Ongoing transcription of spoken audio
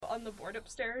on the board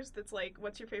upstairs that's like,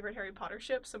 what's your favorite Harry Potter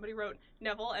ship? Somebody wrote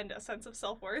Neville and a sense of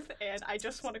self-worth, and I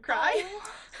just want to cry.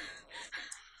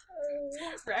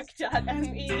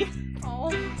 Rec.me. Oh.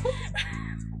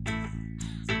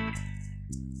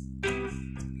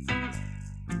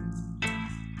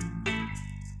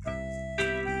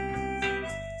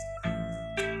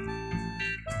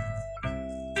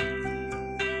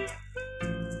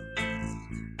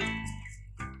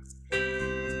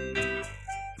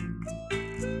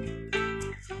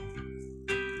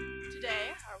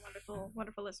 Today, our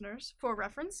wonderful listeners, for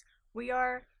reference, we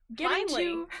are getting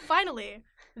to, finally,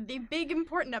 the big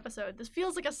important episode. This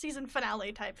feels like a season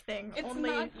finale type thing. It's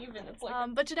not even. It's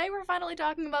like but today we're finally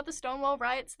talking about the Stonewall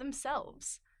riots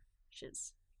themselves, which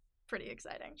is pretty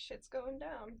exciting. Shit's going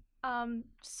down.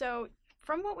 So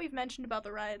from what we've mentioned about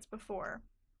the riots before,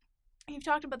 you've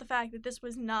talked about the fact that this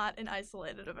was not an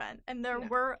isolated event, and there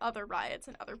were other riots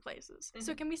in other places. Mm-hmm.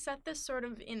 So can we set this sort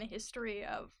of in a history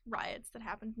of riots that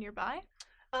happened nearby?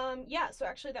 Yeah, so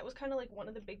actually that was kind of like one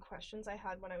of the big questions I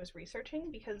had when I was researching,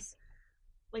 because,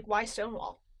 like, why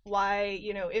Stonewall? Why,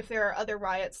 if there are other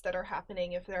riots that are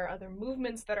happening, if there are other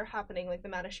movements that are happening, like the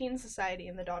Mattachine Society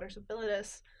and the Daughters of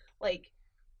Bilitis, like,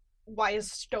 why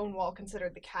is Stonewall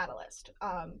considered the catalyst?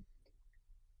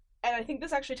 And I think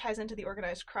this actually ties into the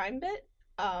organized crime bit.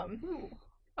 Ooh.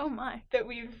 Oh my. That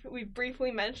we've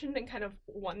briefly mentioned and kind of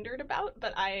wondered about,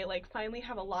 but I finally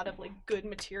have a lot of good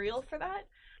material for that.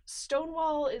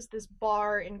 Stonewall is this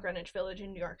bar in Greenwich Village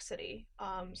in New York City.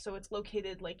 So it's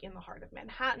located in the heart of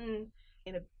Manhattan,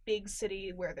 in a big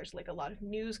city where there's a lot of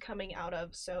news coming out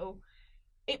of. So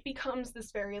it becomes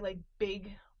this very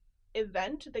big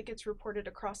event that gets reported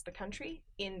across the country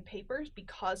in papers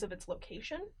because of its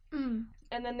location. Mm.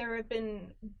 And then there have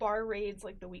been bar raids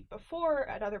the week before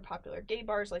at other popular gay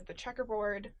bars like the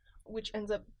Checkerboard, which ends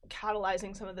up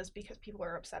catalyzing some of this because people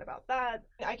are upset about that.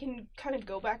 I can kind of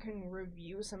go back and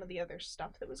review some of the other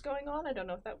stuff that was going on. I don't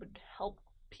know if that would help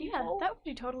people. Yeah, that would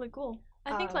be totally cool.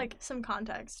 I think, some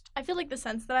context. I feel like the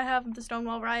sense that I have of the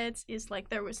Stonewall riots is,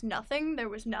 there was nothing,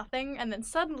 and then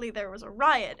suddenly there was a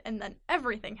riot, and then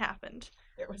everything happened.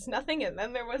 There was nothing, and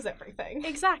then there was everything.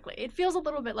 Exactly. It feels a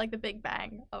little bit like the Big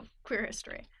Bang of queer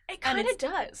history. It kind of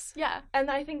does. Yeah. And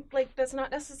I think, that's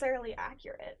not necessarily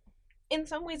accurate. In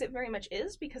some ways it very much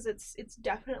is, because it's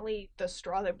definitely the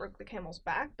straw that broke the camel's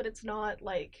back, but it's not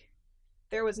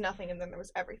there was nothing and then there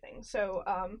was everything. So,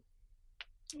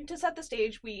 to set the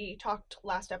stage, we talked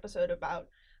last episode about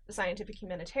the Scientific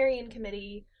Humanitarian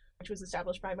Committee, which was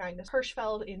established by Magnus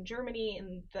Hirschfeld in Germany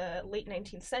in the late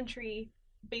 19th century.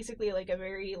 Basically a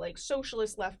very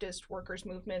socialist leftist workers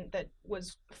movement that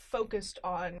was focused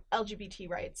on LGBT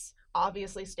rights,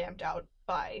 obviously stamped out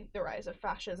by the rise of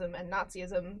fascism and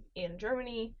Nazism in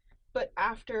Germany. But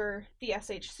after the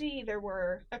SHC, there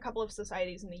were a couple of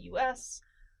societies in the US.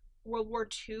 World War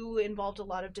II involved a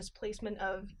lot of displacement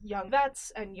of young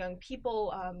vets and young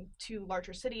people to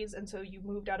larger cities, and so you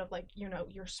moved out of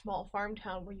your small farm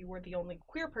town where you were the only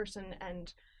queer person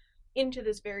and into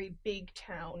this very big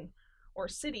town or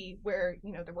city where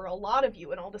there were a lot of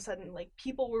you, and all of a sudden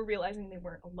people were realizing they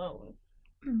weren't alone.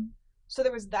 Mm. So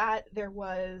there was that. There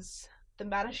was the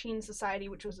Mattachine Society,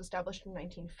 which was established in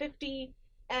 1950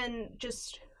 and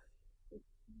just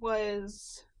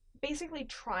was basically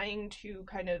trying to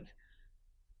kind of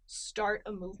start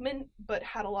a movement, but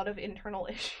had a lot of internal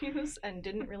issues and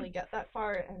didn't really get that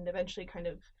far, and eventually kind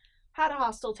of had a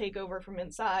hostile takeover from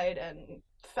inside and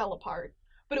fell apart.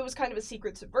 But it was kind of a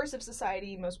secret subversive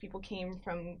society. Most people came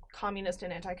from communist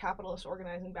and anti-capitalist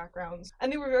organizing backgrounds,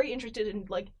 and they were very interested in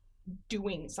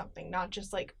doing something, not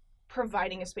just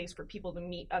providing a space for people to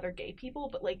meet other gay people,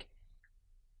 but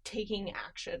taking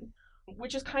action,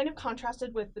 which is kind of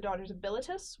contrasted with the Daughters of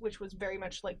Bilitis, which was very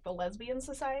much the lesbian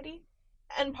society.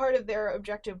 And part of their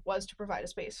objective was to provide a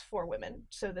space for women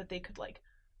so that they could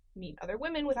meet other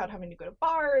women without having to go to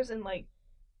bars, and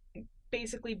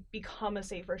basically become a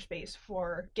safer space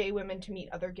for gay women to meet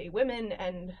other gay women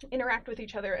and interact with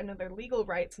each other and know their legal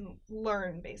rights and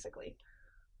learn, basically.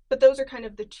 But those are kind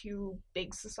of the two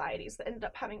big societies that ended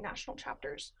up having national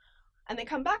chapters. And they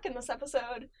come back in this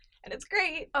episode, and it's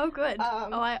great. Oh, good.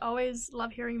 I always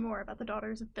love hearing more about the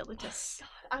Daughters of Bilitis.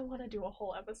 God, I want to do a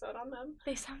whole episode on them.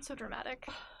 They sound so dramatic.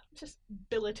 Just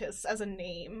Bilitis as a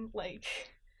name,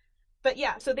 But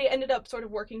yeah, so they ended up sort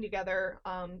of working together.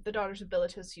 The Daughters of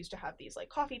Bilitis used to have these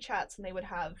coffee chats, and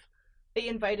they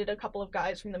invited a couple of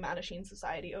guys from the Mattachine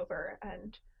Society over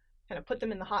and kind of put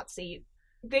them in the hot seat.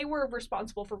 They were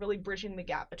responsible for really bridging the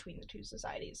gap between the two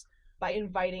societies by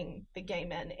inviting the gay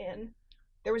men in.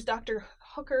 There was Dr.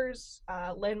 Hooker's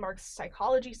landmark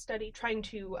psychology study trying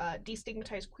to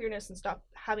destigmatize queerness and stop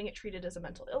having it treated as a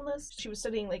mental illness. She was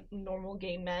studying like normal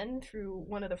gay men through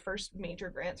one of the first major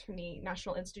grants from the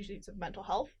National Institutes of Mental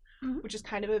Health, which is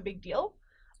kind of a big deal,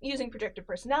 using projective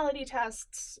personality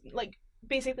tests, like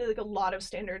basically like a lot of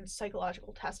standard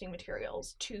psychological testing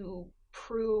materials to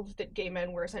prove that gay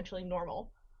men were essentially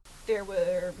normal. There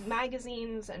were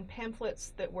magazines and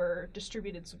pamphlets that were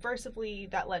distributed subversively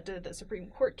that led to the Supreme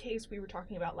Court case we were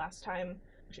talking about last time,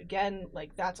 which again,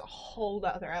 like, that's a whole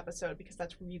other episode because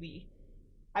that's really,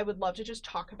 I would love to just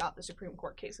talk about the Supreme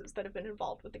Court cases that have been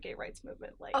involved with the gay rights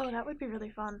movement. Like, oh, that would be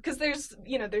really fun. Because there's,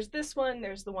 you know, there's this one,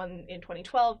 there's the one in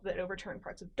 2012 that overturned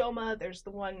parts of DOMA, there's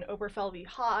the one Obergefell v.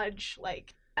 Hodge,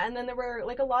 like, and then there were,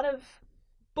 like, a lot of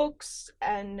books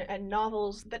and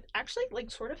novels that actually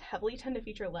like sort of heavily tend to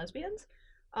feature lesbians,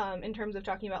 in terms of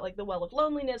talking about like The Well of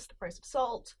Loneliness, The Price of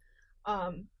Salt.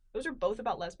 Those are both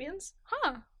about lesbians.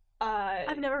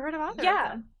 I've never heard of either. Yeah.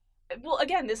 Of them. Well,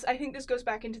 again, I think this goes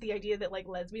back into the idea that like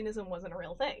lesbianism wasn't a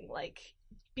real thing, like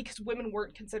because women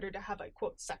weren't considered to have a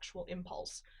quote sexual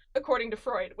impulse, according to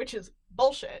Freud, which is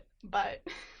bullshit. But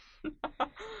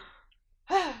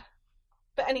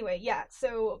but anyway, yeah.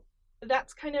 So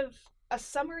that's kind of a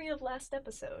summary of last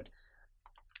episode.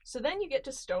 So then you get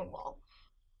to Stonewall,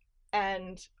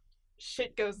 and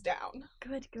shit goes down.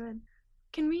 Good.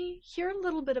 Can we hear a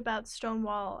little bit about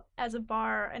Stonewall as a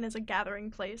bar and as a gathering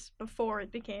place before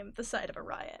it became the site of a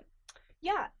riot?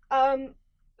 Yeah.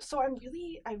 So I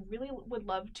really would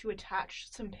love to attach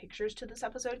some pictures to this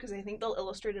episode because I think they'll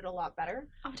illustrate it a lot better.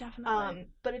 Oh, definitely.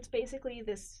 But it's basically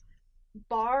this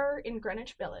bar in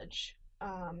Greenwich Village,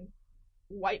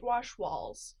 whitewash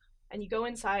walls, and you go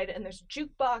inside and there's a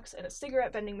jukebox and a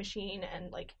cigarette vending machine, and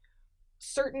like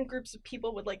certain groups of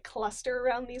people would like cluster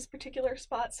around these particular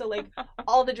spots. So like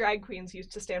all the drag queens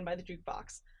used to stand by the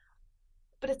jukebox.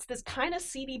 But it's this kind of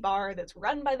seedy bar that's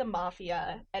run by the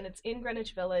mafia, and it's in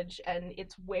Greenwich Village, and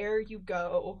it's where you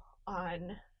go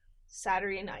on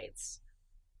Saturday nights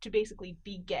to basically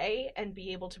be gay and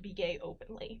be able to be gay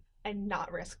openly and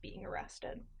not risk being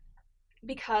arrested.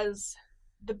 Because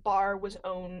the bar was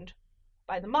owned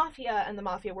by the mafia, and the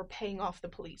mafia were paying off the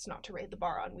police not to raid the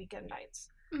bar on weekend nights.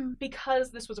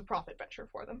 Because this was a profit venture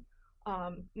for them.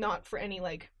 Not for any,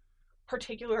 like,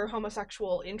 particular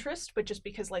homosexual interest, but just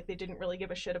because, like, they didn't really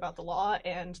give a shit about the law,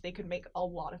 and they could make a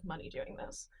lot of money doing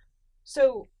this.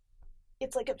 So,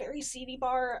 it's, like, a very seedy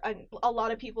bar, and a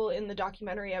lot of people in the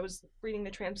documentary I was reading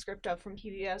the transcript of from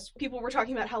PBS, people were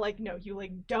talking about how, like, no, you,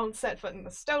 like, don't set foot in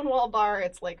the Stonewall bar,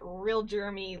 it's, like, real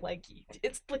germy, like,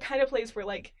 it's the kind of place where,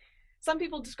 like, some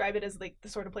people describe it as, like, the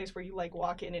sort of place where you, like,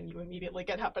 walk in and you immediately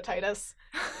get hepatitis,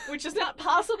 which is not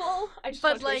possible. I just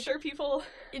want to reassure people.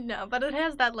 No, but it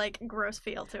has that, like, gross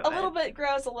feel to it. A little bit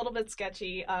gross, a little bit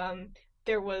sketchy.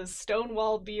 There was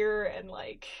Stonewall beer, and,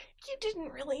 like, you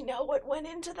didn't really know what went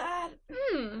into that.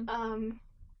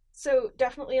 So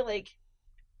definitely, like,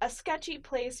 a sketchy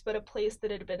place, but a place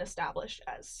that had been established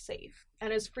as safe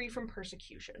and as free from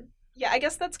persecution. Yeah, I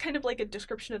guess that's kind of like a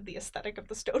description of the aesthetic of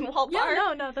the Stonewall bar.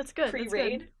 Yeah, no, that's good.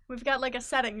 Pre-raid. That's good. We've got, like, a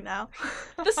setting now.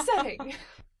 The setting.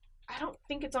 I don't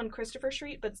think it's on Christopher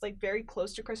Street, but it's, like, very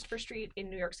close to Christopher Street in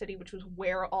New York City, which was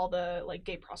where all the, like,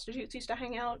 gay prostitutes used to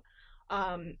hang out.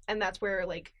 And that's where,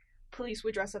 like, police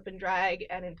would dress up in drag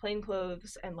and in plain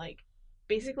clothes and, like,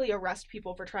 basically arrest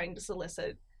people for trying to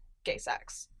solicit gay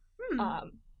sex.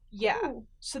 Yeah. Ooh.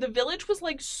 So the village was,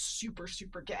 like, super,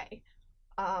 super gay.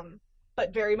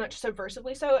 But very much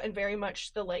subversively so, and very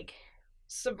much the, like,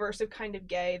 subversive kind of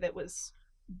gay that was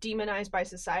demonized by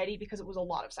society because it was a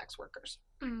lot of sex workers.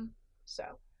 So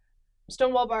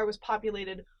Stonewall Bar was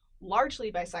populated largely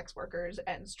by sex workers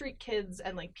and street kids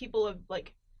and, like, people of,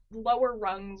 like, lower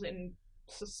rungs in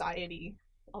society,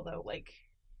 although, like,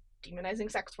 demonizing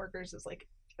sex workers is, like,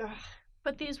 ugh.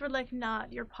 But these were, like,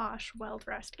 not your posh,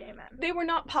 well-dressed gay men. They were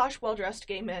not posh, well-dressed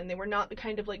gay men. They were not the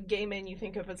kind of, like, gay men you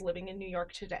think of as living in New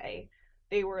York today.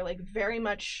 They were, like, very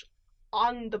much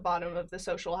on the bottom of the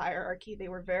social hierarchy. They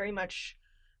were very much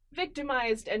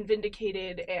victimized and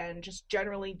vindicated and just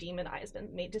generally demonized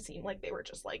and made to seem like they were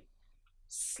just, like,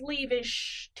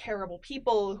 slavish, terrible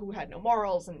people who had no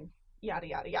morals and yada,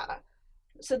 yada, yada.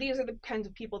 So these are the kinds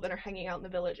of people that are hanging out in the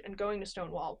village and going to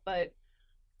Stonewall, but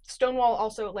Stonewall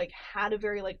also, like, had a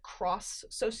very, like, cross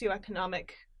socioeconomic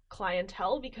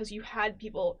clientele because you had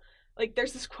people, like,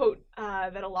 there's this quote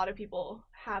that a lot of people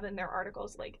have in their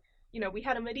articles, like, you know, we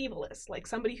had a medievalist, like,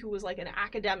 somebody who was, like, an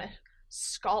academic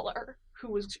scholar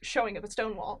who was showing up at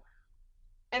Stonewall.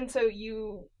 And so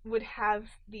you would have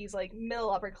these, like, middle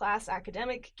upper class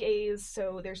academic gays,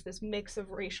 so there's this mix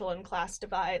of racial and class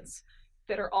divides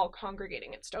that are all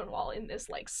congregating at Stonewall in this,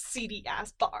 like,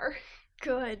 seedy-ass bar.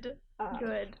 Good.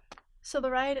 Good. So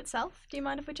the riot itself, do you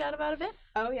mind if we chat about a bit?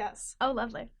 Oh, yes. Oh,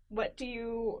 lovely. What do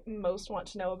you most want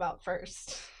to know about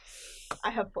first? I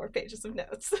have 4 pages of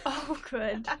notes. Oh,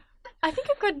 good. I think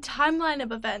a good timeline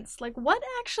of events, like what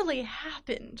actually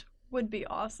happened, would be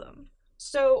awesome.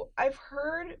 So I've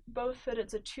heard both that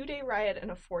it's a 2-day riot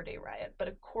and a 4-day riot, but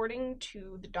according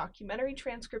to the documentary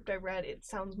transcript I read, it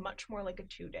sounds much more like a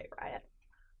 2-day riot.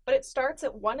 But it starts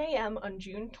at 1 a.m. on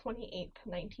June 28th,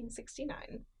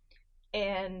 1969,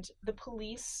 and the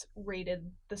police raided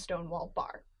the Stonewall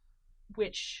bar,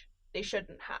 which they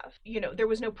shouldn't have. You know, there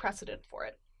was no precedent for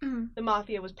it. Mm-hmm. The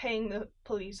mafia was paying the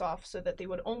police off so that they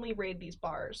would only raid these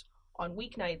bars on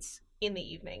weeknights in the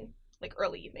evening, like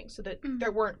early evening, so that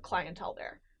there weren't clientele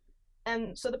there.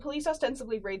 And so the police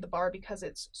ostensibly raid the bar because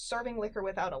it's serving liquor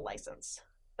without a license.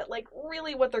 But, like,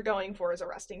 really what they're going for is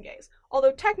arresting gays.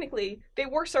 Although, technically, they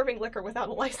were serving liquor without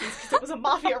a license because it was a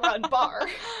mafia-run bar.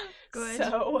 Good.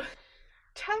 So,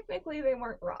 technically, they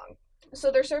weren't wrong.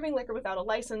 So they're serving liquor without a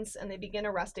license, and they begin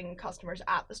arresting customers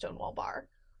at the Stonewall bar.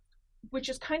 Which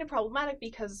is kind of problematic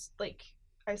because, like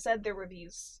I said, there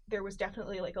was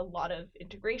definitely, like, a lot of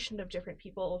integration of different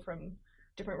people from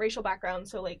different racial backgrounds.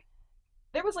 So, like,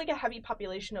 there was, like, a heavy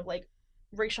population of, like,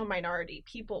 racial minority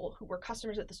people who were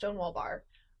customers at the Stonewall bar.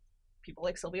 People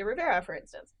like Sylvia Rivera, for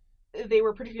instance. They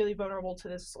were particularly vulnerable to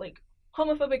this, like,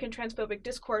 homophobic and transphobic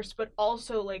discourse, but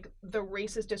also, like, the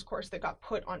racist discourse that got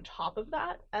put on top of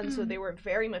that. And so they were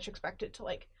very much expected to,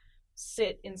 like,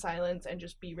 sit in silence and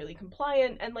just be really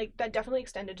compliant. And, like, that definitely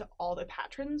extended to all the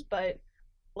patrons, but,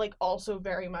 like, also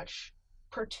very much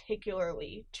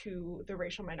particularly to the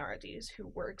racial minorities who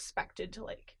were expected to,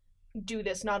 like, do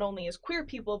this not only as queer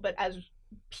people, but as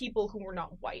people who were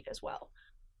not white as well.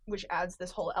 Which adds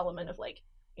this whole element of, like,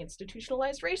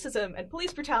 institutionalized racism and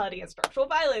police brutality and structural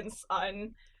violence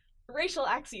on racial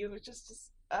axes, which is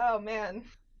just, oh man.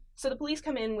 So the police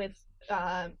come in with,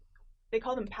 they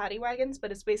call them paddy wagons,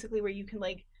 but it's basically where you can,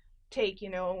 like, take,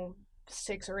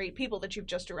 6 or 8 people that you've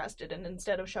just arrested, and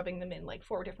instead of shoving them in, like,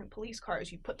 4 different police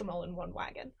cars, you put them all in one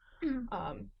wagon.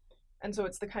 And so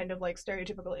it's the kind of, like,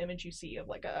 stereotypical image you see of,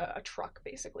 like, a truck,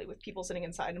 basically, with people sitting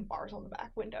inside and bars on the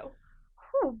back window.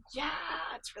 Yeah,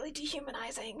 it's really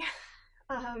dehumanizing.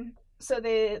 So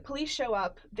the police show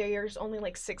up. There's only,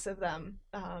 like, 6 of them,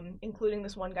 including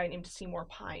this one guy named Seymour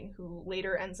Pine, who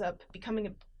later ends up becoming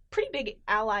a pretty big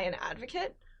ally and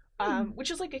advocate,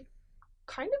 which is, like, a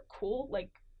kind of cool, like,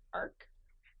 arc.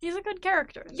 He's a good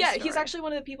character. Yeah, he's actually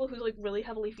one of the people who's, like, really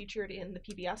heavily featured in the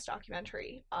PBS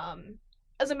documentary,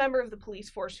 as a member of the police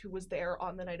force who was there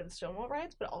on the night of the Stonewall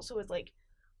riots, but also as, like,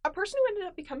 a person who ended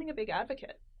up becoming a big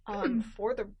advocate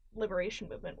for the liberation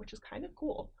movement, which is kind of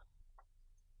cool.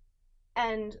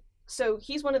 And so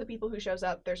he's one of the people who shows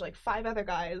up. There's, like, 5 other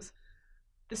guys.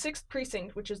 The 6th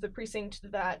precinct, which is the precinct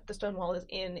that the Stonewall is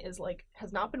in, is, like,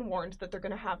 has not been warned that they're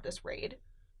going to have this raid.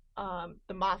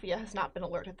 The mafia has not been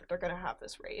alerted that they're going to have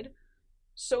this raid.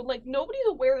 So, like, nobody's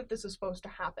aware that this is supposed to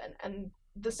happen. And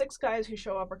the 6 guys who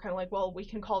show up are kind of like, well, we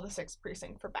can call the 6th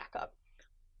precinct for backup.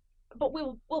 But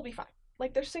we'll be fine.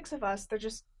 Like, there's 6 of us.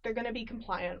 They're going to be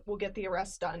compliant. We'll get the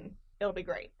arrests done. It'll be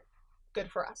great. Good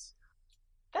for us.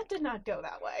 That did not go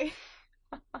that way.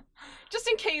 Just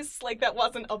in case, like, that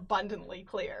wasn't abundantly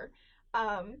clear.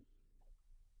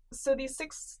 So these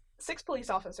six police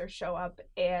officers show up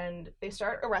and they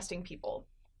start arresting people.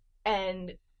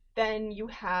 And then you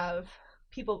have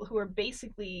people who are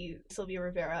basically Sylvia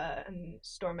Rivera and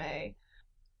Stormé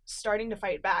starting to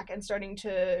fight back and starting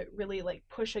to really, like,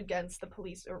 push against the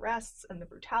police arrests and the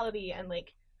brutality, and,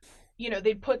 like,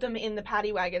 they'd put them in the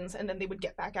paddy wagons and then they would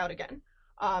get back out again.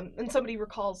 And somebody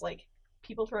recalls, like,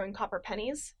 people throwing copper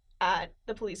pennies at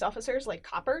the police officers, like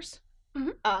coppers,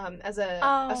 as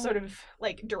a sort of,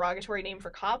 like, derogatory name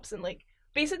for cops, and, like,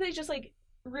 basically just, like,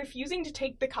 refusing to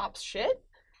take the cops' shit,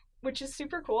 which is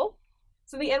super cool.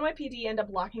 So the NYPD end up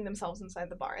locking themselves inside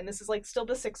the bar, and this is, like, still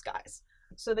the 6 guys.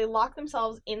 So they lock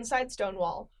themselves inside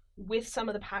Stonewall with some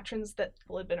of the patrons that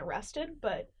had been arrested,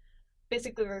 but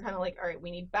basically they're kind of like, all right,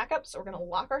 we need backup, so we're going to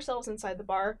lock ourselves inside the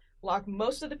bar, lock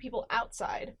most of the people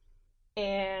outside,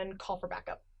 and call for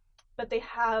backup. But they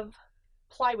have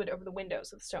plywood over the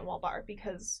windows of the Stonewall bar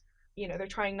because, they're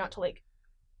trying not to, like,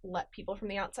 let people from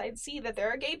the outside see that there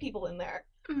are gay people in there.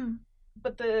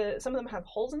 But some of them have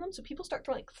holes in them, so people start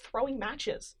throwing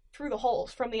matches through the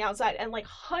holes from the outside, and, like,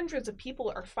 hundreds of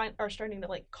people are starting to,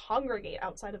 like, congregate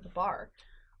outside of the bar.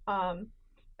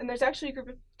 And there's actually a group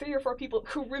of 3 or 4 people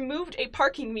who removed a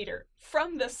parking meter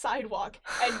from the sidewalk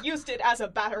and used it as a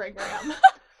battering ram.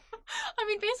 I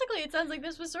mean, basically, it sounds like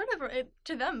this was sort of,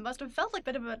 to them, must have felt like a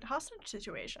bit of a hostage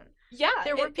situation. Yeah.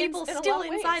 There were people still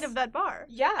inside of that bar.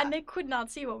 Yeah. And they could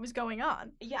not see what was going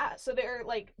on. Yeah, so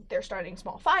they're starting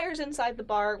small fires inside the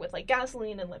bar with, like,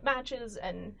 gasoline and lit matches,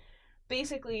 and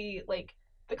basically, like,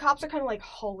 the cops are kind of like,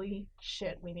 holy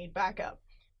shit, we need backup.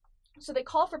 So they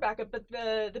call for backup, but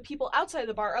the people outside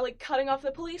the bar are, like, cutting off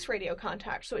the police radio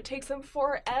contact, so it takes them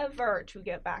forever to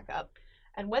get backup.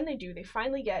 And when they do, they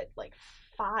finally get, like,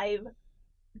 5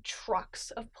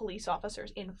 trucks of police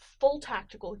officers in full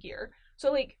tactical gear.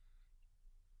 So, like,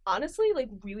 honestly, like,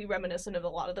 really reminiscent of a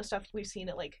lot of the stuff we've seen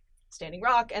at, like, Standing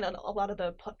Rock and a lot of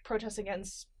the protests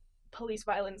against police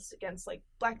violence against, like,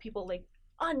 black people, like,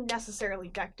 unnecessarily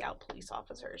decked out police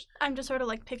officers. I'm just sort of,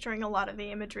 like, picturing a lot of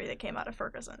the imagery that came out of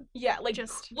Ferguson. Yeah, like,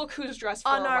 just look who's dressed for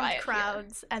a riot. Unarmed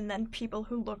crowds, and then people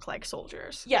who look like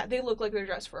soldiers. Yeah, they look like they're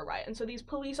dressed for a riot. And so these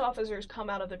police officers come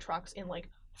out of the trucks in,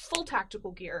 like, full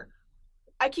tactical gear.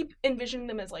 I keep envisioning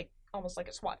them as, like, almost like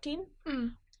a SWAT team.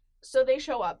 Mm. So they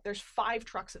show up. There's 5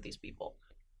 trucks of these people.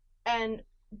 And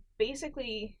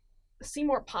basically,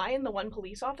 Seymour Pine, the one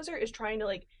police officer, is trying to,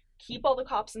 like, keep all the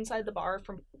cops inside the bar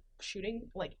from shooting,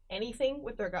 like, anything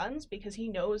with their guns, because he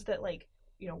knows that, like,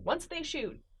 you know, once they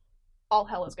shoot, all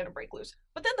hell is gonna break loose.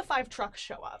 But then the 5 trucks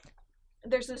show up.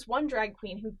 There's this one drag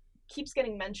queen who keeps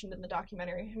getting mentioned in the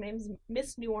documentary. Her name's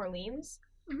Miss New Orleans.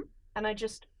 Mm-hmm. And I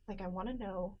just, like, I want to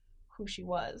know who she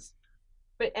was.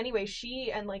 But anyway,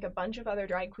 she and, like, a bunch of other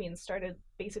drag queens started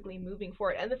basically moving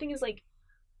forward. And the thing is, like,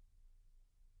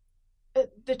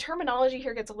 the terminology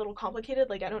here gets a little complicated.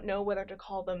 Like, I don't know whether to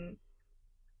call them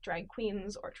drag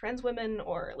queens or trans women,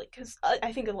 or, like, because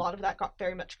I think a lot of that got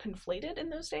very much conflated in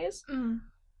those days. Mm.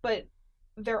 But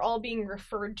they're all being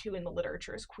referred to in the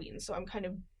literature as queens, so I'm kind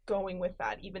of going with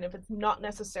that, even if it's not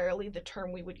necessarily the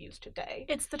term we would use today.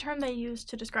 It's the term they used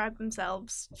to describe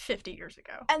themselves 50 years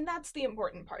ago. And that's the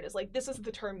important part, is, like, this is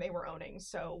the term they were owning,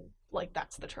 so, like,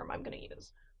 that's the term I'm going to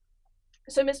use.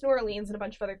 So Miss New Orleans and a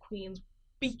bunch of other queens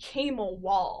became a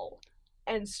wall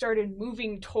and started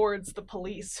moving towards the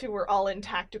police, who were all in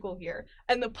tactical gear.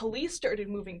 And the police started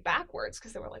moving backwards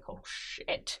because they were like, oh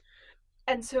shit.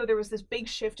 And so there was this big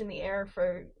shift in the air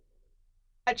for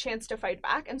a chance to fight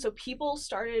back. And so people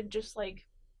started just, like,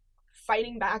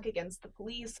 fighting back against the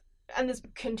police. And this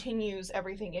continues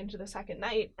everything into the second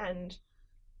night. And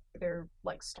they're,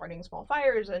 like, starting small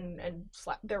fires, and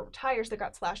there were tires that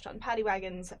got slashed on paddy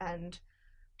wagons, and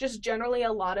just generally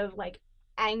a lot of, like,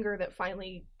 anger that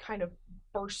finally kind of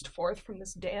burst forth from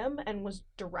this dam and was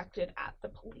directed at the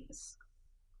police.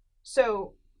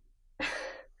 So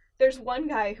there's one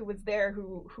guy who was there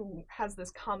who has this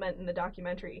comment in the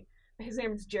documentary. His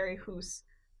name is Jerry Hoos,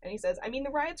 and he says, I mean, the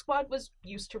riot squad was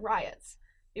used to riots.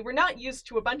 They were not used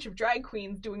to a bunch of drag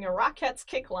queens doing a Rockettes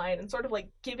kick line and sort of, like,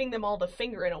 giving them all the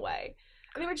finger in a way.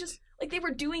 And they were just, like, they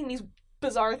were doing these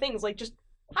bizarre things, like, just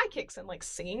high kicks and, like,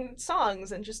 singing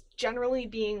songs and just generally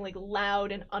being, like,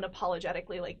 loud and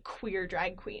unapologetically, like, queer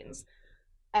drag queens.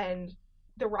 And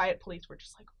the riot police were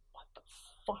just like, what the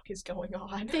fuck is going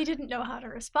on? They didn't know how to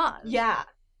respond. Yeah.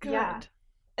 Good. Yeah.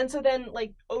 And so then,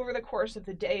 like, over the course of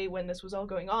the day when this was all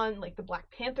going on, like, the Black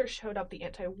Panthers showed up, the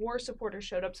anti-war supporters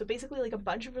showed up. So basically, like, a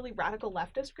bunch of really radical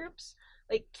leftist groups,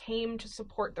 like, came to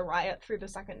support the riot through the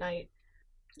second night.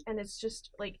 And it's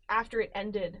just, like, after it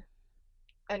ended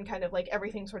and kind of, like,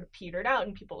 everything sort of petered out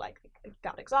and people, like,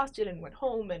 got exhausted and went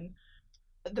home, and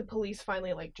the police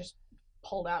finally, like, just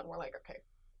pulled out and were like, okay,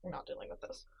 we're not dealing with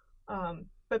this.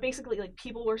 But basically, like,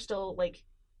 people were still, like,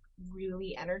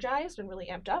 really energized and really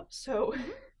amped up. So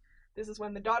this is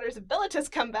when the Daughters of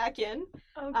Bilitis come back in.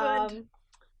 Oh, good.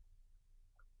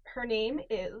 Her name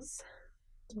is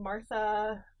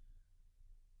Martha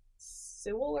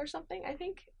Sewell or something, I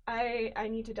think. I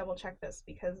need to double check this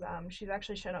because she's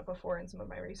actually shown up before in some of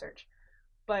my research.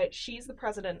 But she's the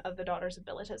president of the Daughters of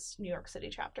Bilitis New York City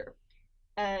chapter.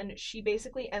 And she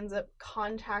basically ends up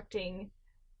contacting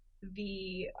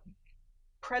the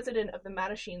president of the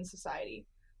Mattachine Society,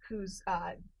 who's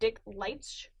Dick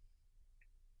Leitch,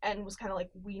 and was kind of like,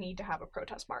 we need to have a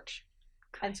protest march.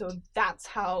 Great. And so that's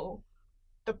how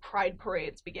the Pride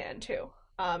parades began too,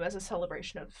 as a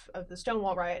celebration of the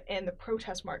Stonewall riot and the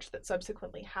protest march that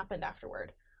subsequently happened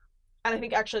afterward. And I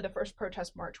think actually the first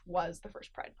protest march was the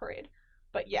first Pride parade.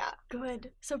 But yeah.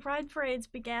 Good. So Pride parades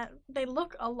they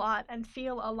look a lot and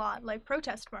feel a lot like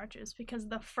protest marches, because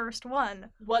the first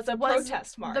one was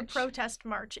protest march. The protest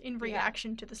march in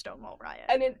reaction to the Stonewall riot.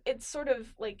 And it's sort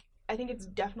of like, I think it's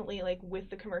definitely like with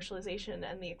the commercialization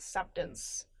and the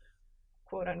acceptance,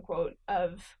 quote unquote,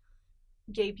 of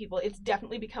gay people, it's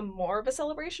definitely become more of a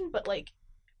celebration, but like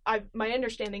my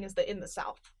understanding is that in the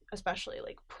South, especially,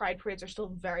 like, pride parades are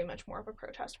still very much more of a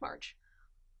protest march.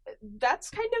 That's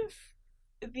kind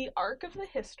of the arc of the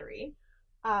history.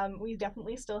 We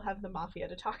definitely still have the Mafia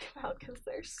to talk about because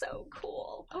they're so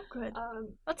cool. Oh, good.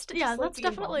 Let's the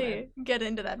definitely get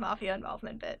into that Mafia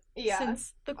involvement bit. Yeah.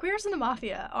 Since the queers and the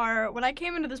Mafia are, when I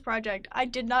came into this project, I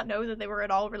did not know that they were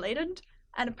at all related,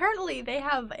 and apparently they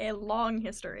have a long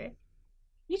history.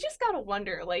 You just gotta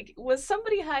wonder, like, was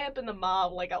somebody high up in the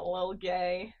mob, like, a little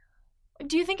gay?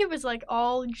 Do you think it was, like,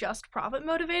 all just profit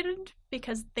motivated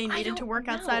because they needed to work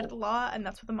outside of the law and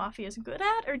that's what the Mafia is good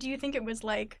at? Or do you think it was,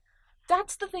 like...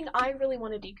 That's the thing I really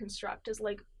want to deconstruct is,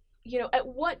 like, you know, at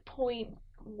what point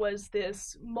was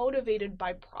this motivated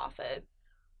by profit?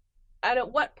 And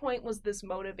at what point was this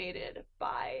motivated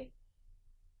by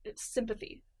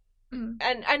sympathy?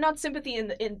 And not sympathy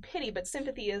in pity, but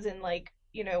sympathy as in, like,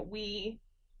 you know,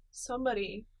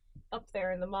 somebody up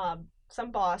there in the mob, some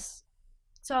boss,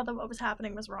 saw that what was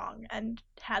happening was wrong and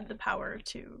had the power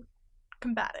to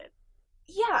combat it.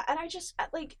 Yeah, and I just,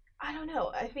 like, I don't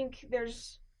know. I think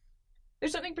there's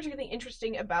something particularly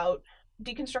interesting about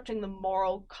deconstructing the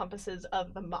moral compasses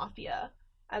of the Mafia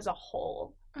as a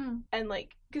whole. And,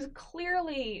 like, because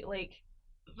clearly, like,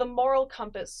 the moral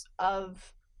compass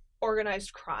of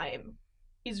organized crime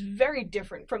is very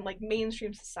different from, like,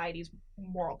 mainstream society's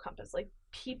moral compass. Like,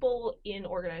 people in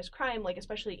organized crime, like,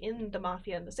 especially in the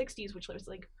Mafia in the 60s, which was,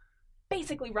 like,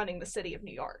 basically running the city of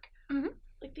New York,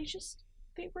 like,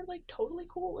 they were, like, totally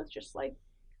cool with just, like,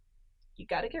 you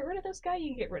gotta get rid of this guy, you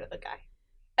can get rid of the guy.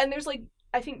 And there's, like,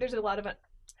 I think there's a lot of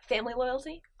family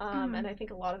loyalty, and I think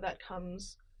a lot of that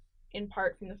comes in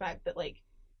part from the fact that, like,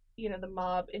 you know, the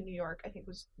mob in New York, I think,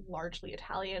 was largely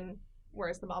Italian,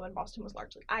 whereas the mob in Boston was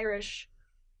largely Irish.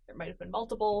 There might have been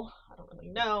multiple, I don't really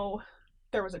know.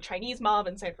 There was a Chinese mob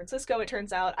in San Francisco, it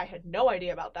turns out. I had no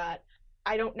idea about that.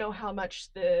 I don't know how much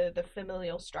the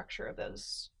familial structure of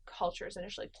those cultures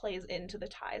initially plays into the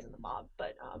ties in the mob,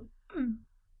 but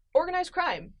organized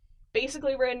crime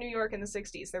basically ran New York in the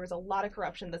 60s. There was a lot of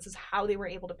corruption. This is how they were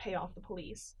able to pay off the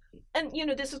police. And, you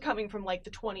know, this is coming from, like, the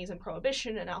 20s and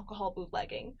Prohibition and alcohol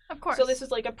bootlegging. Of course. So this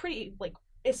is, like, a pretty, like,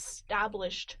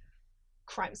 established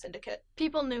crime syndicate.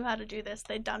 People knew how to do this.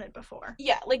 They'd done it before.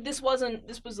 Yeah, like, this was,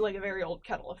 like, a very old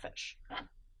kettle of fish.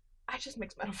 I just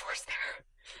mixed metaphors there.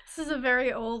 This is a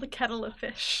very old kettle of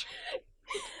fish.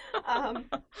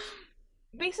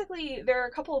 Basically, there are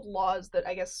a couple of laws that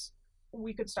I guess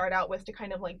we could start out with to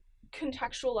kind of, like,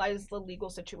 contextualize the legal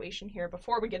situation here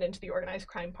before we get into the organized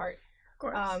crime part. Of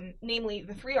course. Namely,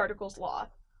 the 3 Articles Law,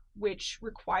 which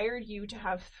required you to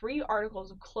have 3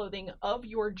 articles of clothing of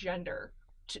your gender.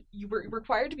 You were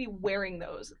required to be wearing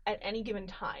those at any given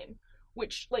time,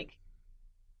 which, like,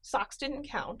 socks didn't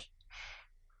count.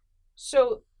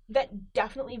 So that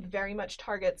definitely very much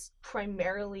targets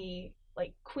primarily,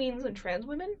 like, queens and trans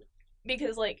women,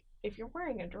 because, like, if you're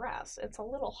wearing a dress, it's a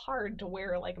little hard to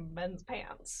wear, like, men's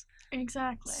pants.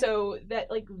 Exactly. So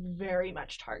that, like, very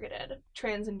much targeted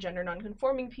trans and gender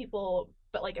nonconforming people,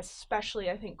 but, like, especially,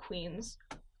 I think, queens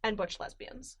and butch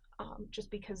lesbians,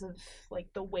 just because of, like,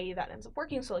 the way that ends up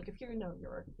working. So, like, if you're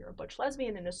a butch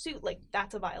lesbian in a suit, like,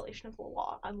 that's a violation of the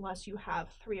law unless you have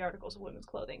 3 articles of women's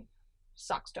clothing.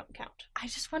 Socks don't count. I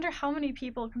just wonder how many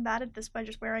people combated this by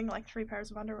just wearing, like, 3 pairs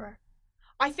of underwear.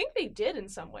 I think they did in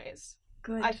some ways.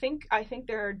 Good. I think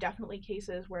there are definitely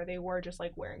cases where they were just,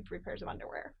 like, wearing 3 pairs of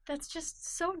underwear. That's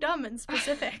just so dumb and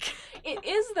specific. It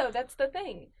is, though. That's the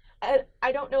thing.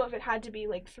 I don't know if it had to be,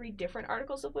 like, 3 different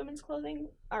articles of women's clothing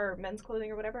or men's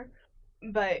clothing or whatever.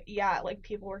 But, yeah, like,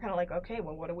 people were kind of like, okay,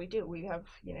 well, what do? We have,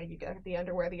 you know, you get the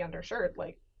underwear, the undershirt.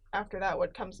 Like, after that,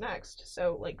 what comes next?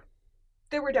 So, like,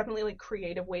 there were definitely, like,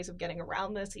 creative ways of getting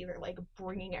around this, either, like,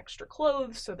 bringing extra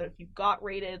clothes so that if you got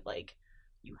raided, like,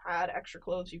 you had extra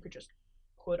clothes you could just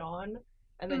put on,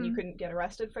 and then you couldn't get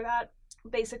arrested for that.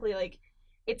 Basically, like,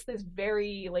 it's this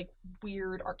very, like,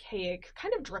 weird, archaic,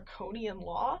 kind of draconian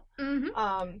law.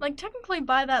 Like, technically,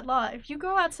 by that law, if you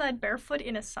go outside barefoot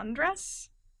in a sundress,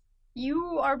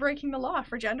 you are breaking the law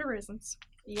for gender reasons.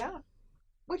 Yeah.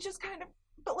 Which is kind of,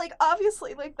 but, like,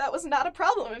 obviously, like, that was not a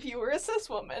problem if you were a cis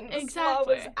woman. Exactly. This law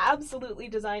was absolutely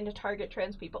designed to target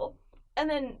trans people. And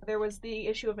then there was the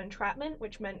issue of entrapment,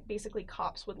 which meant basically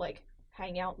cops would, like,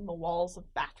 hang out in the walls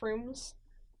of bathrooms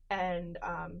and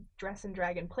dress and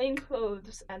drag in plain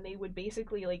clothes, and they would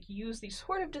basically, like, use these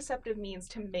sort of deceptive means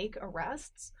to make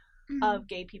arrests of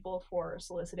gay people for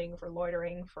soliciting, for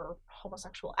loitering, for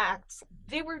homosexual acts.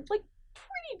 They were, like,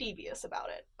 pretty devious about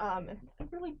it. And they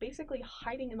were, like, basically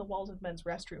hiding in the walls of men's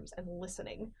restrooms and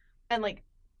listening and, like,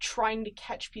 trying to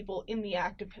catch people in the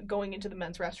act of going into the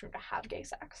men's restroom to have gay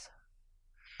sex.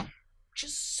 which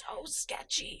is so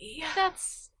sketchy.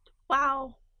 That's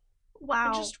wow.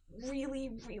 And just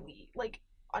really, really, like,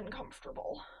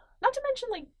 uncomfortable. Not to mention,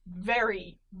 like,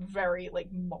 very, very,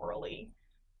 like, morally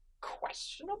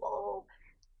questionable.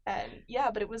 And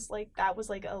yeah, but it was like, that was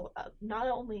like not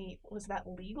only was that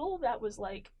legal, that was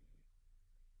like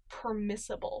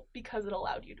permissible because it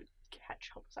allowed you to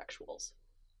catch homosexuals.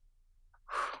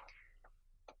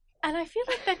 And I feel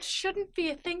like that shouldn't be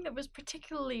a thing that was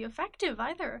particularly effective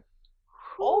either.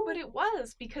 Oh, but it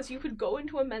was, because you could go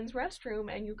into a men's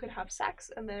restroom and you could have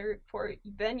sex, and therefore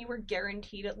then you were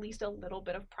guaranteed at least a little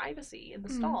bit of privacy in the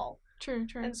stall. True.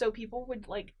 And so people would,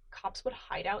 like, cops would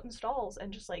hide out in stalls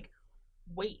and just, like,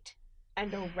 wait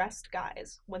and arrest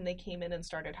guys when they came in and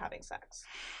started having sex.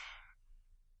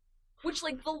 Which,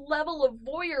 like, the level of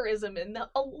voyeurism in that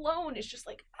alone is just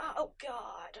like, oh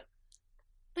god.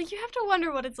 Like, you have to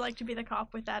wonder what it's like to be the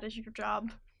cop with that as your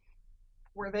job.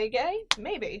 Were they gay?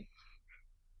 Maybe.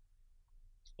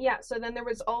 Yeah, so then there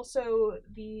was also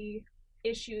the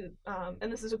issue,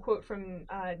 and this is a quote from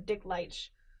Dick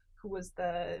Leitch, who was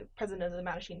the president of the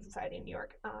Mattachine Society in New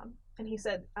York, and he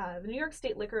said, the New York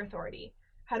State Liquor Authority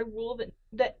had a rule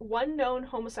that one known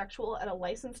homosexual at a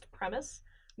licensed premise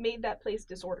made that place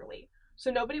disorderly. So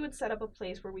nobody would set up a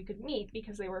place where we could meet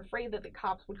because they were afraid that the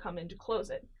cops would come in to close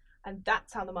it. And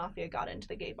that's how the mafia got into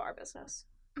the gay bar business.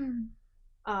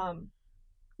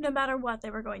 No matter what,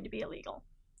 they were going to be illegal.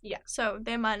 Yeah. So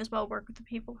they might as well work with the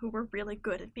people who were really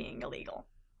good at being illegal.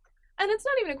 And it's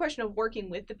not even a question of working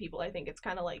with the people. I think it's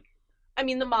kind of like, I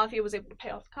mean, the mafia was able to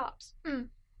pay off the cops.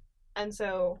 And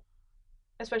so,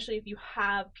 especially if you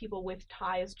have people with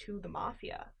ties to the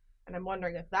mafia, and I'm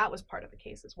wondering if that was part of the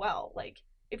case as well. Like,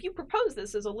 if you propose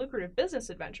this as a lucrative business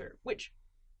adventure, which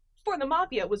for the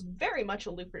mafia was very much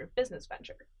a lucrative business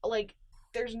venture, like,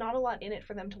 there's not a lot in it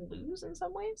for them to lose in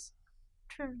some ways.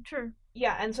 True.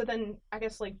 Yeah, and so then, I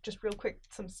guess, like, just real quick,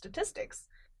 some statistics.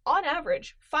 On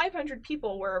average, 500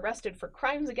 people were arrested for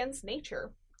crimes against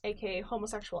nature, aka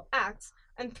homosexual acts,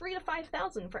 and 3,000 to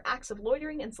 5,000 for acts of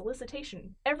loitering and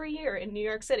solicitation every year in New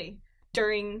York City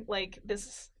during, like,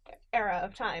 this era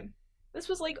of time. This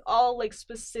was, like, all, like,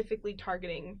 specifically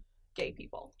targeting gay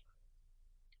people.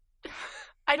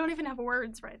 I don't even have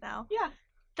words right now. Yeah.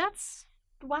 That's,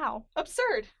 wow.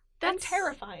 Absurd. That's and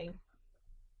terrifying.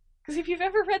 Because if you've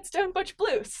ever read Stone Butch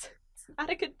Blues, it's not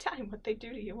a good time what they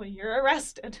do to you when you're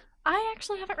arrested. I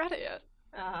actually haven't read it yet.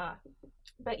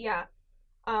 But yeah.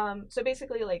 So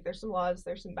basically, like, there's some laws,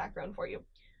 there's some background for you.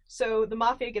 So the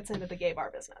mafia gets into the gay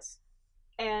bar business.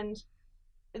 And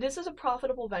this is a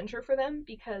profitable venture for them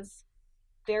because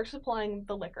they're supplying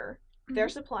the liquor, they're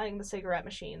supplying the cigarette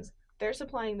machines, they're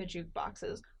supplying the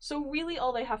jukeboxes. So really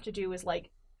all they have to do is,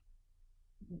 like,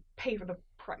 pay for the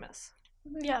premise.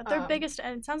 Yeah, their biggest,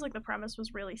 and it sounds like the premise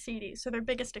was really seedy, so their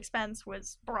biggest expense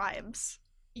was bribes.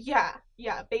 Yeah,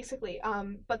 basically.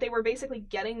 But they were basically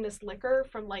getting this liquor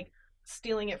from, like,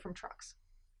 stealing it from trucks.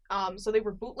 So they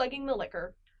were bootlegging the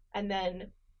liquor and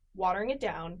then watering it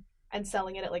down and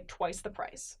selling it at, like, twice the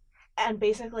price. And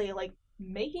basically, like,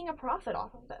 making a profit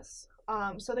off of this.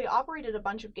 So they operated a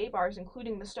bunch of gay bars,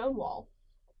 including the Stonewall.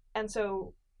 And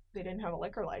so they didn't have a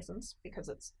liquor license because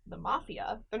it's the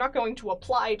mafia. They're not going to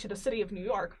apply to the city of New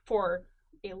York for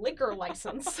a liquor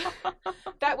license.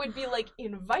 That would be like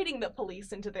inviting the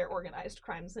police into their organized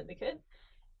crime syndicate.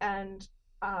 And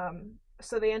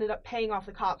so they ended up paying off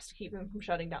the cops to keep them from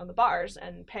shutting down the bars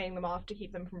and paying them off to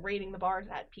keep them from raiding the bars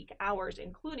at peak hours,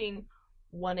 including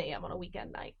 1 a.m. on a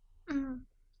weekend night.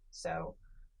 So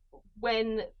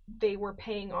when they were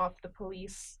paying off the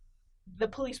police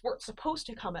weren't supposed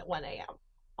to come at 1 a.m.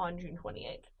 on June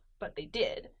 28th, but they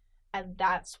did. And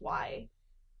that's why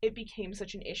it became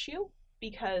such an issue,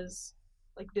 because,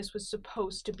 like, this was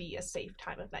supposed to be a safe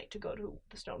time of night to go to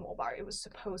the Stonewall Bar. It was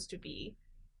supposed to be,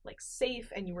 like,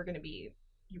 safe, and you weren't going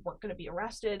to be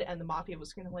arrested, and the mafia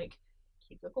was going to, like,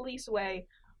 keep the police away,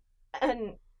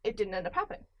 and it didn't end up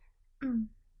happening.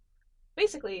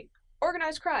 Basically,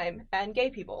 organized crime and gay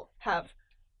people have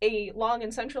a long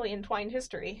and centrally entwined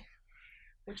history,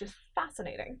 which is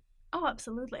fascinating. Oh,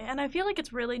 absolutely. And I feel like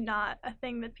it's really not a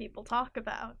thing that people talk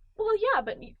about. Well, yeah,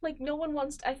 but, like, no one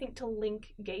wants, I think, to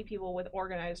link gay people with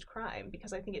organized crime,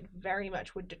 because I think it very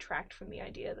much would detract from the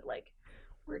idea that, like,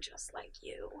 we're just like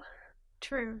you.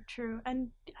 True. And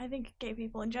I think gay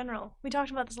people in general, we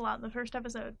talked about this a lot in the first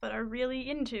episode, but are really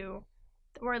into,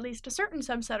 or at least a certain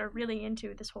subset are really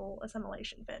into this whole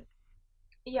assimilation bit.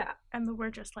 Yeah. And the we're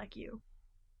just like you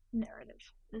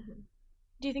narrative.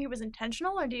 Do you think it was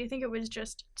intentional, or do you think it was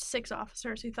just 6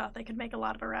 officers who thought they could make a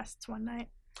lot of arrests one night?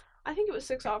 I think it was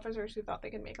 6 officers who thought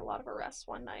they could make a lot of arrests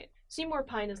one night. Seymour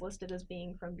Pine is listed as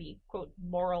being from the, quote,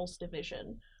 morals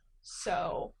division.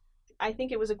 So I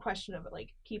think it was a question of, like,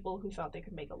 people who thought they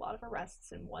could make a lot of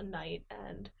arrests in one night,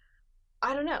 and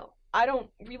I don't know. I don't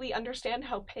really understand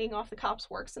how paying off the cops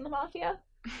works in the mafia,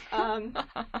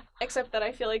 except that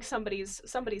I feel like somebody's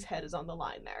head is on the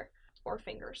line there, or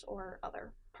fingers, or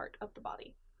other part of the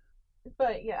body.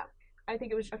 But yeah, I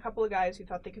think it was a couple of guys who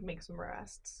thought they could make some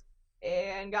arrests,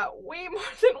 and got way more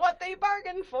than what they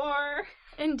bargained for.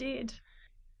 Indeed.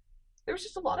 There was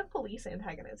just a lot of police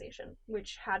antagonization,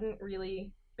 which hadn't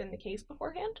really been the case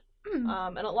beforehand. And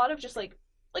a lot of just like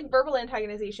verbal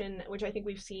antagonization, which I think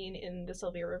we've seen in the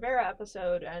Sylvia Rivera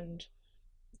episode, and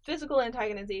physical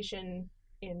antagonization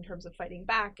in terms of fighting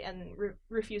back and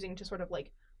refusing to sort of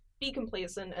like be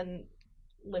complacent and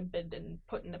limpid and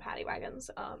put in the paddy wagons.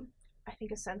 I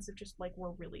think a sense of just like we're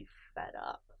really fed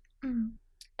up.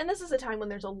 And this is a time when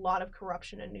there's a lot of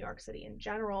corruption in New York City in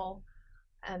general,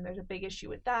 and there's a big issue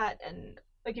with that. And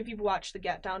like if you've watched The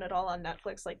Get Down at all on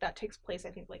Netflix, like that takes place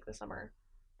I think like the summer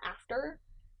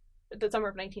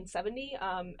of 1970,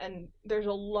 and there's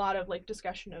a lot of like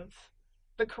discussion of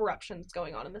the corruption that's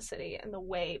going on in the city and the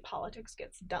way politics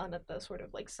gets done at the sort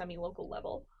of like semi-local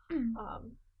level,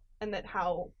 and that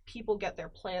how people get their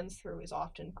plans through is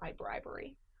often by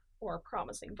bribery or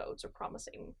promising votes or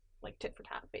promising like tit for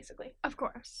tat, basically. Of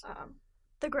course.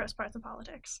 The gross parts of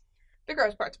politics. The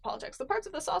gross parts of politics. The parts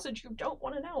of the sausage you don't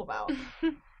want to know about.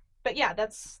 But yeah,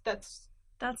 that's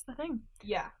the thing.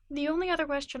 Yeah. The only other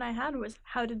question I had was,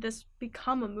 how did this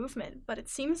become a movement? But it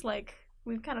seems like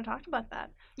we've kind of talked about that.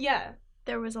 Yeah.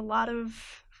 There was a lot of,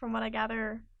 from what I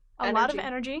gather, lot of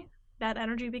energy. That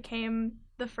energy became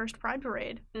the first Pride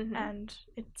Parade, and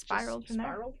it spiraled from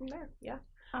there. Yeah.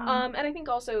 And I think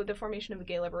also the formation of the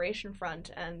Gay Liberation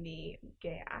Front and the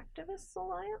Gay Activists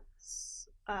Alliance,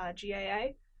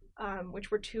 GAA,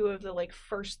 which were two of the like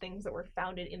first things that were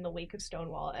founded in the wake of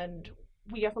Stonewall, and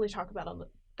we definitely talk about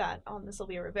that on the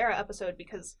Sylvia Rivera episode,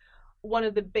 because one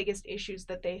of the biggest issues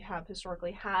that they have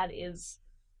historically had is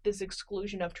this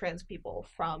exclusion of trans people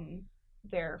from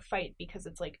their fight, because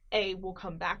it's like, A, we'll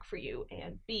come back for you,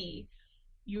 and B,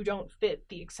 you don't fit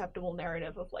the acceptable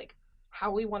narrative of like how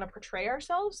we want to portray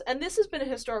ourselves. And this has been a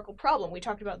historical problem. We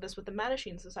talked about this with the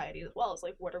Mattachine Society as well. It's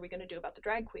like, what are we going to do about the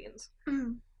drag queens?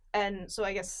 And so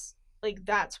I guess like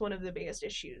that's one of the biggest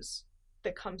issues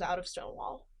that comes out of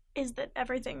Stonewall, is that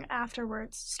everything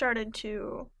afterwards started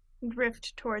to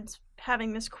drift towards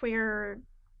having this queer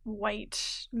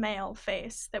white male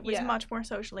face that was much more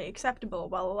socially acceptable,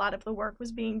 while a lot of the work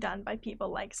was being done by people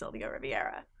like Sylvia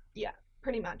Rivera. Yeah,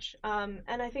 pretty much. And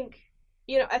I think,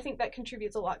 I think that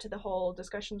contributes a lot to the whole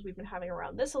discussions we've been having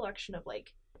around this election of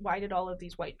like, why did all of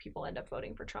these white people end up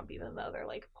voting for Trump even though they're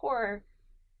like poor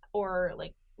or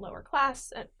like lower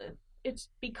class? And it's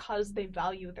because they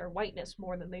value their whiteness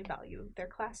more than they value their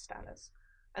class status,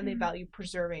 and they value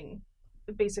preserving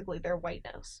basically their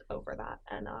whiteness over that,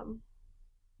 and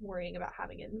worrying about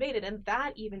having it invaded. And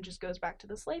that even just goes back to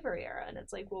the slavery era, and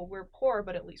it's like, well, we're poor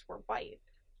but at least we're white.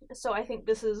 So I think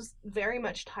this is very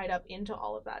much tied up into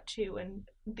all of that too, and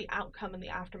the outcome and the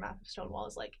aftermath of Stonewall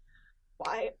is like,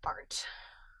 why aren't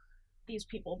these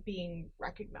people being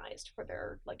recognized for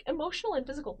their like emotional and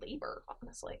physical labor,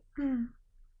 honestly?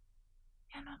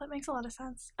 Yeah, no, that makes a lot of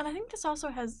sense. And I think this also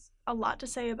has a lot to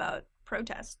say about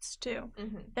protests, too.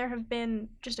 There have been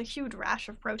just a huge rash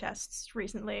of protests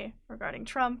recently regarding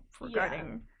Trump,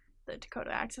 regarding the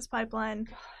Dakota Access Pipeline,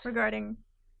 regarding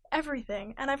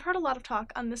everything. And I've heard a lot of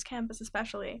talk on this campus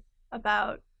especially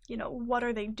about, what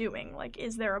are they doing? Like,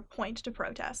 is there a point to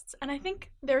protests? And I think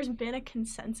there's been a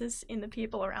consensus in the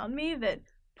people around me that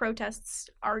protests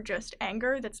are just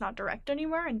anger that's not direct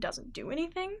anywhere and doesn't do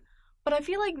anything. But I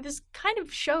feel like this kind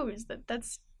of shows that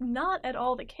that's not at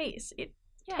all the case. It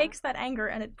takes that anger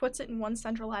and it puts it in one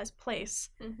centralized place,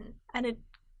 and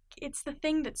it's the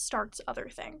thing that starts other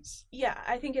things. Yeah,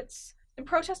 I think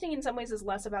protesting in some ways is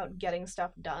less about getting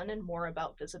stuff done and more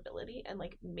about visibility and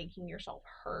like making yourself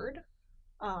heard,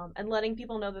 and letting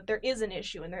people know that there is an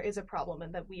issue and there is a problem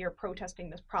and that we are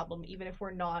protesting this problem, even if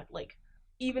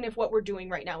what we're doing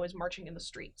right now is marching in the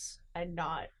streets and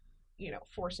not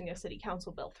forcing a city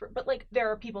council bill through. But like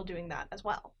there are people doing that as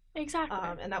well. Exactly.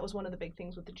 And that was one of the big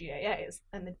things with the GAAs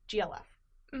and the GLF,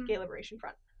 Gay Liberation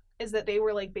Front, is that they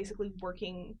were like basically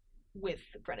working with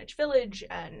Greenwich Village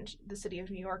and the city of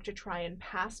New York to try and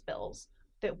pass bills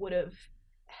that would have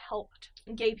helped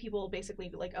gay people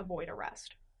basically like avoid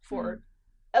arrest for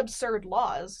absurd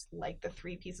laws like the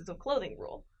 3 pieces of clothing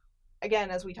rule.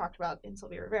 Again, as we talked about in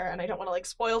Sylvia Rivera, and I don't want to like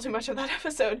spoil too much of that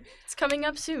episode. It's coming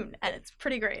up soon and it's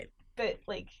pretty great. But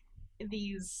like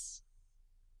these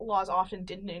laws often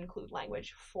didn't include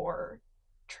language for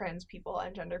trans people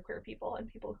and genderqueer people and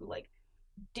people who, like,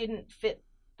 didn't fit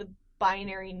the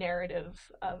binary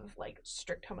narrative of, like,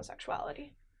 strict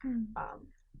homosexuality. All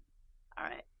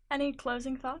right. Any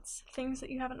closing thoughts? Things that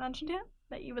you haven't mentioned yet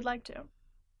that you would like to?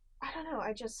 I don't know.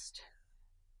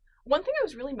 One thing I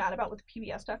was really mad about with the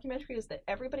PBS documentary is that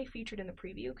everybody featured in the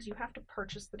preview, because you have to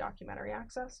purchase the documentary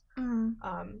access,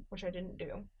 which I didn't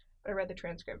do, but I read the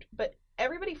transcript. But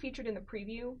everybody featured in the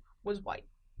preview was white,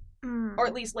 or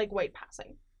at least, like, white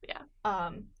passing. Yeah.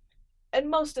 And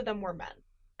most of them were men.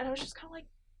 And I was just kind of like,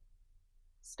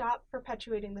 stop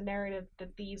perpetuating the narrative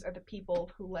that these are the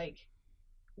people who, like,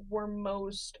 were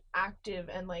most active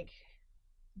and, like,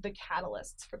 the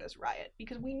catalysts for this riot,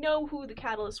 because we know who the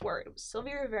catalysts were. It was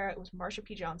Sylvia Rivera, it was Marsha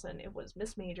P. Johnson, it was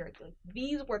Miss Major. Like,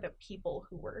 these were the people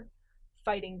who were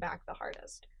fighting back the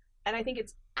hardest. And I think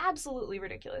it's absolutely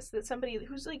ridiculous that somebody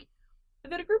who's, like,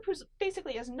 that a group who's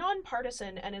basically as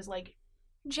nonpartisan and is, like,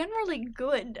 generally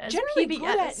good as generally PBS.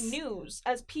 good at news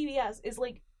as PBS is,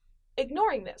 like,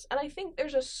 ignoring this. And I think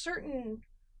there's a certain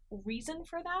reason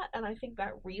for that, and I think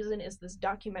that reason is this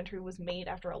documentary was made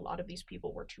after a lot of these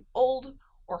people were too old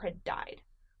or had died.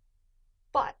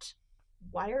 But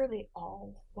why are they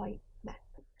all white men?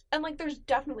 And, like, there's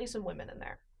definitely some women in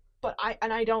there, but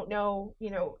I don't know, you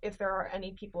know, if there are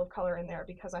any people of color in there,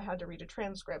 because I had to read a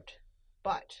transcript,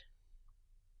 but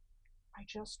I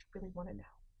just really want to know.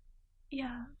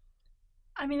 Yeah.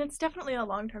 I mean, it's definitely a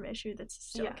long-term issue that's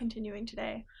still continuing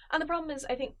today. And the problem is,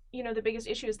 I think, you know, the biggest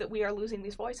issue is that we are losing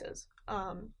these voices.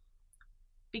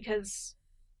 Because,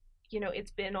 you know,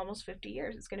 it's been almost 50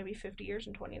 years. It's going to be 50 years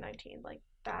in 2019. Like,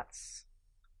 that's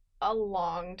a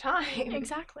long time.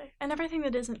 Exactly. And everything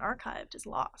that isn't archived is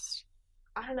lost.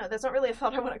 I don't know. That's not really a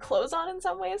thought I want to close on in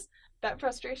some ways, that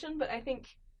frustration. But I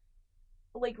think,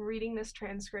 like, reading this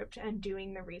transcript and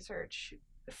doing the research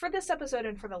for this episode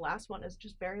and for the last one is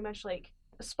just very much, like,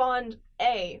 spawned,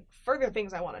 A, further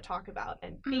things I want to talk about,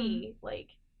 and B, like,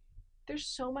 there's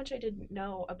so much I didn't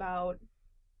know about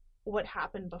what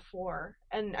happened before.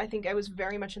 And I think I was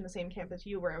very much in the same camp as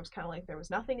you, where I was kind of like, there was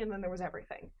nothing and then there was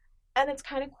everything. And it's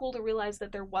kind of cool to realize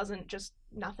that there wasn't just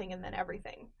nothing and then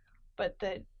everything, but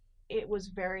that it was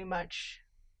very much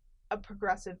a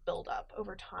progressive build-up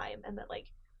over time, and that, like,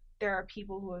 there are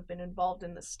people who have been involved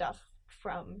in this stuff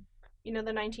from, you know,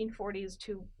 the 1940s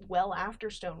to well after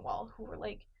Stonewall, who were,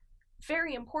 like,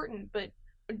 very important, but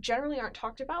generally aren't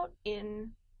talked about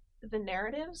in the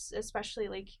narratives, especially,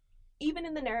 like, even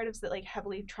in the narratives that, like,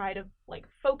 heavily try to, like,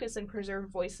 focus and preserve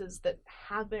voices that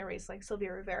have been erased, like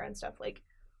Sylvia Rivera and stuff. Like,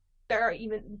 there are,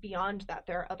 even beyond that,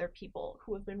 there are other people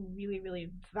who have been really,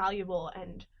 really valuable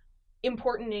and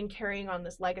important in carrying on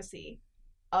this legacy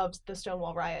of the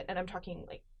Stonewall riot. And I'm talking,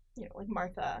 like, you know, like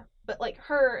Martha, but, like,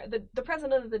 her, the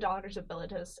president of the Daughters of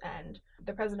Bilitis and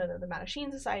the president of the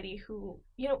Mattachine Society, who,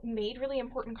 you know, made really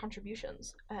important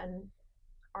contributions and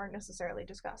aren't necessarily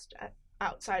discussed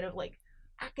outside of, like,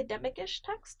 academic-ish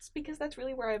texts, because that's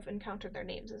really where I've encountered their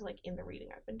names, is, like, in the reading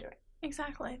I've been doing.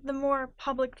 Exactly. The more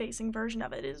public-facing version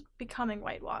of it is becoming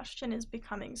whitewashed and is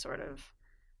becoming sort of...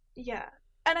 Yeah.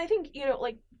 And I think, you know,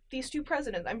 like, these two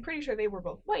presidents, I'm pretty sure they were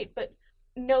both white, but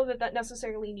know that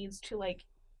necessarily needs to, like,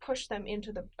 push them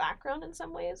into the background in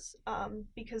some ways,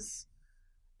 because,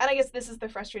 and I guess this is the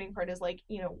frustrating part, is, like,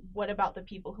 you know, what about the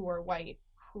people who are white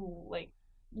who, like,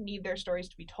 need their stories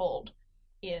to be told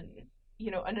in,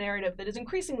 you know, a narrative that is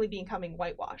increasingly becoming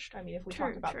whitewashed? I mean, if we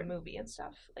talk about the movie and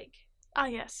stuff, like... Ah,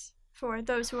 yes. For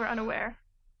those who are unaware,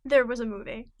 there was a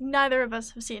movie. Neither of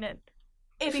us have seen it.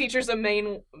 It features a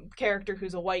main character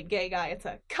who's a white gay guy. It's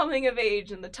a coming of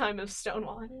age in the time of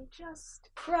Stonewall, and you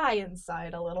just cry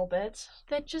inside a little bit.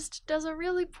 That just does a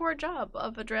really poor job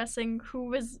of addressing who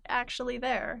was actually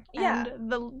there. Yeah.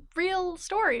 And the real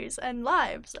stories and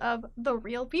lives of the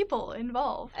real people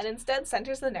involved. And instead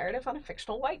centers the narrative on a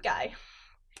fictional white guy.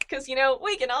 Because, you know,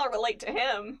 we can all relate to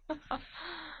him.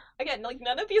 Again, like,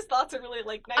 none of these thoughts are really,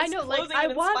 like, nice. I know, like, I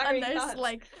want a nice, thoughts.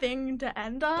 like, thing to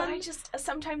end on. But I just,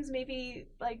 sometimes maybe,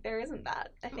 like, there isn't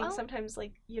that. I think sometimes,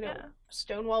 like, you know,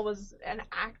 Stonewall was an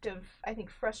act of, I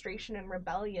think, frustration and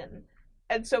rebellion.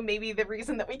 And so maybe the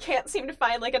reason that we can't seem to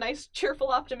find, like, a nice, cheerful,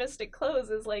 optimistic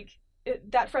close is, like,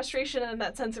 that frustration and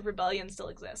that sense of rebellion still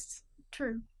exists.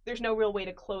 True. There's no real way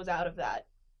to close out of that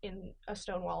in a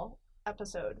Stonewall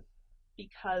episode,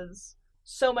 because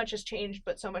so much has changed,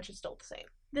 but so much is still the same.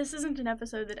 This isn't an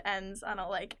episode that ends on a,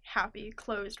 like, happy,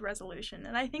 closed resolution,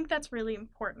 and I think that's really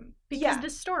important, because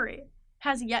this story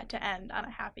has yet to end on a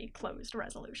happy, closed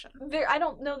resolution. I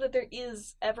don't know that there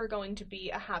is ever going to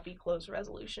be a happy, closed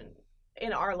resolution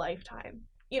in our lifetime.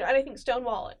 and I think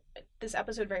Stonewall, this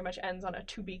episode very much ends on a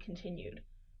to be continued.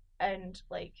 And,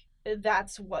 like,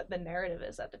 that's what the narrative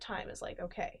is at the time, is like,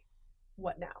 okay,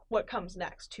 what now? What comes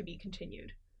next? To be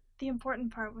continued. The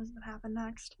important part was what happened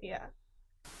next. Yeah.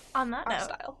 On that Our note,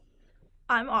 style.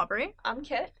 I'm Aubrey. I'm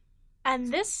Kit.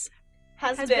 And this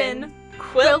has been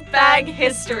Quilt Bag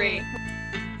History.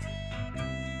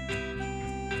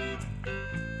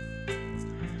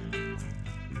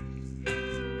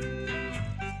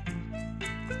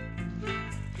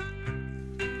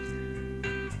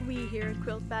 We here at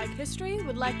Quilt Bag History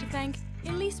would like to thank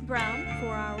Elise Brown for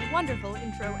our wonderful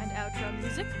intro and outro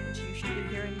music, which you should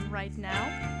be hearing right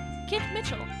now, Kit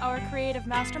Mitchell, our creative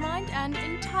mastermind and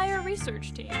entire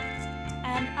research team,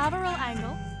 and Averill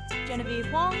Angle,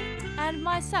 Genevieve Wong, and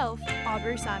myself,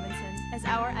 Aubrey Simonson, as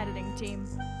our editing team.